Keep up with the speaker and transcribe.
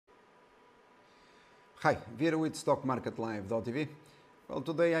Hi, Vieira with StockMarketLive.tv. Well,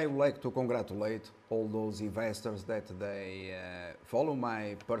 today I would like to congratulate all those investors that they follow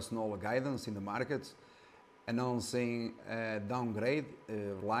my personal guidance in the markets, announcing a downgrade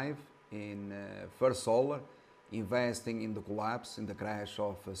live in First Solar, investing in the collapse, in the crash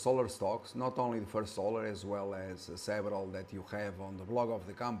of solar stocks, not only the First Solar as well as several that you have on the blog of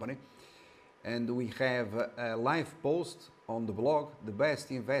the company. And we have a live post on the blog, the best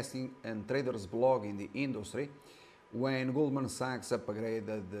investing and traders blog in the industry, when Goldman Sachs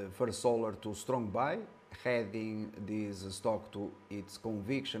upgraded the First Solar to strong buy, heading this stock to its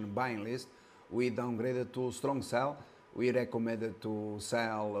conviction buying list. We downgraded to strong sell. We recommended to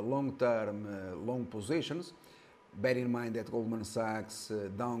sell long-term long positions. Bear in mind that Goldman Sachs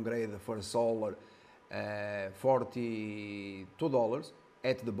downgraded First Solar $42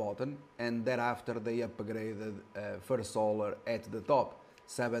 at the bottom, and thereafter they upgraded First Solar at the top,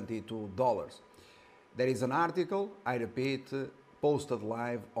 $72. There is an article, I repeat, posted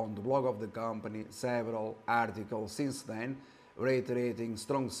live on the blog of the company, several articles since then, reiterating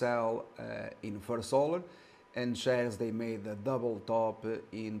strong sell in First Solar, and shares they made a double top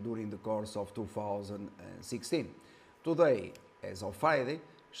during the course of 2016. Today, as of Friday,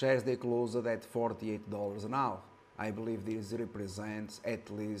 shares they closed at $48 an hour. I believe this represents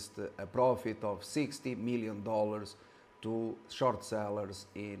at least a profit of $60 million to short sellers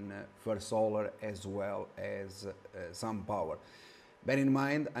in First Solar as well as SunPower. Bear in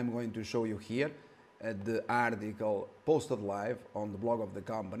mind, I'm going to show you here the article posted live on the blog of the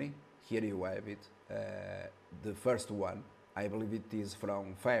company. Here you have it, the first one. I believe it is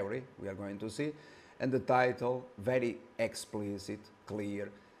from February, we are going to see. And the title, very explicit, clear: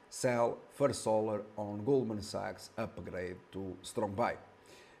 sell First Solar on Goldman Sachs upgrade to strong buy.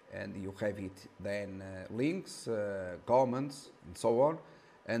 And you have it then links, comments, and so on.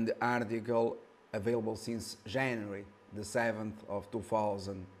 And the article available since January the 7th of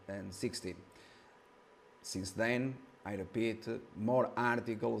 2016. Since then, I repeat, more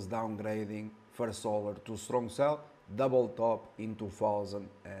articles downgrading First Solar to strong sell, double top in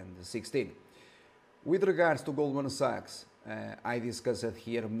 2016. With regards to Goldman Sachs, I discussed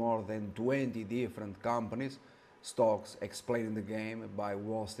here more than 20 different companies, stocks explaining the game by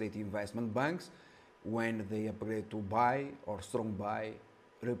Wall Street investment banks when they upgrade to buy or strong buy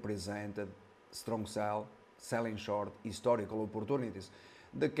represented strong sell, selling short historical opportunities.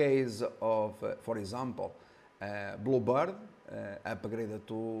 The case of, for example, Bluebird upgraded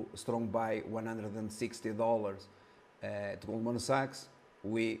to strong buy $160 at Goldman Sachs.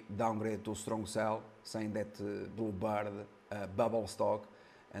 We downgrade to strong sell, saying that Bluebird bubble stock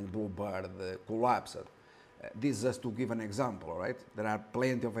and Bluebird collapsed. This is just to give an example, right? There are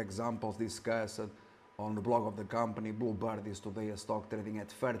plenty of examples discussed on the blog of the company. Bluebird is today a stock trading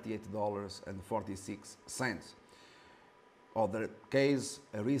at $38.46. Other case,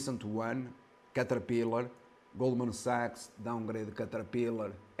 a recent one, Caterpillar. Goldman Sachs downgraded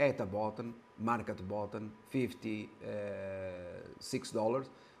Caterpillar at a bottom, market bottom, $56.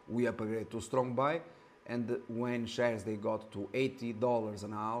 We upgraded to strong buy, and when shares they got to $80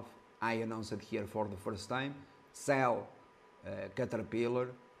 an half, I announced it here for the first time: sell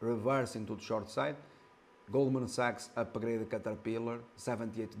Caterpillar, reverse into the short side. Goldman Sachs upgraded Caterpillar,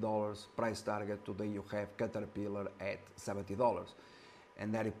 $78 price target. Today you have Caterpillar at $70.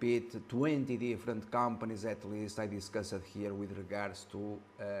 And I repeat, 20 different companies at least I discussed here with regards to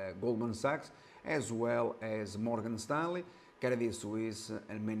Goldman Sachs, as well as Morgan Stanley, Credit Suisse,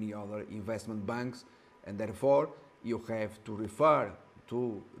 and many other investment banks. And therefore, you have to refer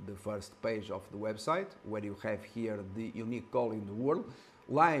to the first page of the website, where you have here the unique call in the world,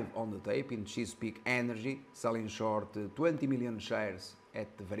 live on the tape in Chesapeake Energy, selling short 20 million shares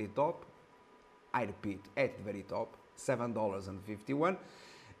at the very top. I repeat, at the very top, $7.51,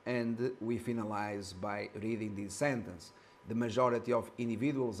 and we finalize by reading this sentence: the majority of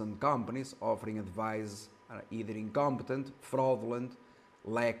individuals and companies offering advice are either incompetent, fraudulent,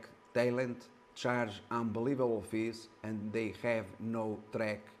 lack talent, charge unbelievable fees, and they have no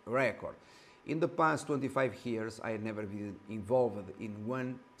track record. In the past 25 years, I have never been involved in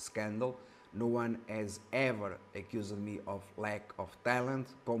one scandal. No one has ever accused me of lack of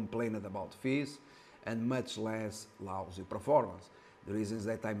talent, complained about fees, and much less lousy performance. The reason is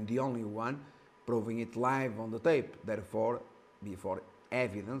that I'm the only one proving it live on the tape. Therefore, before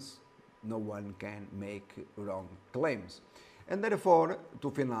evidence, no one can make wrong claims. And therefore,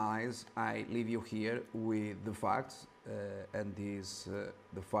 to finalize, I leave you here with the facts, and the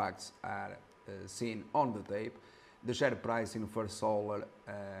facts are seen on the tape. The share price in First Solar,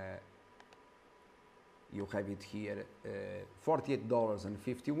 you have it here,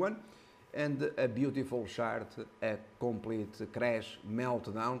 $48.51. and a beautiful chart, a complete crash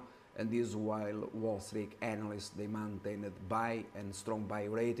meltdown, and this while Wall Street analysts they maintained buy and strong buy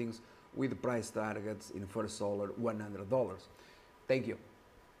ratings with price targets in First Solar $100. Thank you.